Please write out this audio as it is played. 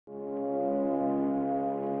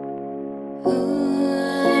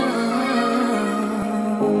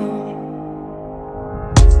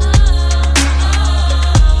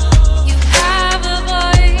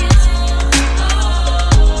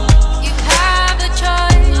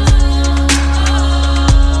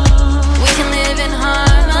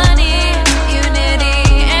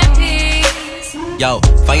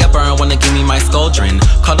Fire burn wanna give me my scoldrin.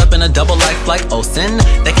 Caught up in a double life like Olsen.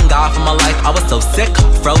 Thanking God for my life, I was so sick.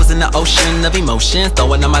 Froze in the ocean of emotions.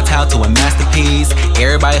 Throwing on my towel to a masterpiece.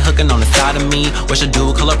 Everybody hooking on the side of me. Wish a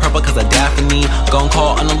dude color purple cause of Daphne. Gon'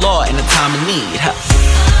 call on the Lord in a time of need.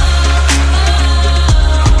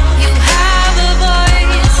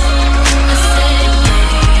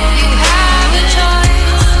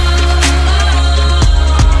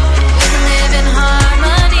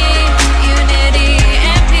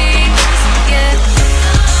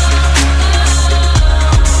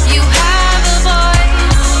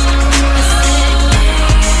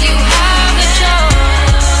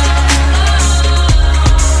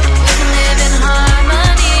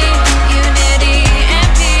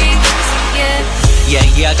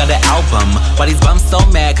 I got an album. Why these bums so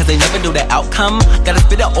mad? Cause they never do the outcome. Gotta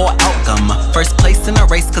spit it all outcome. First place in a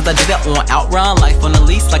race cause I did it on outrun. Life on the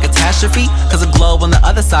lease like a catastrophe. Cause a globe on the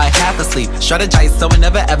other side half asleep. Strategize so it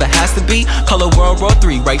never ever has to be. Call it World War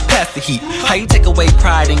III right past the heat. How you take away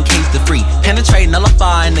pride and cage the free? Penetrate,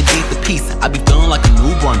 nullify, and negate the peace. I be feeling like a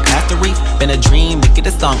newborn past the reef. Been a dream to get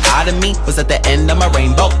this song out of me. Was at the end of my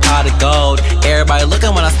rainbow pot of gold. Everybody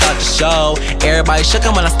looking when I start to show. Everybody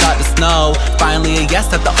shookin' when I start to snow. Finally a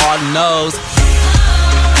yes after all the no's.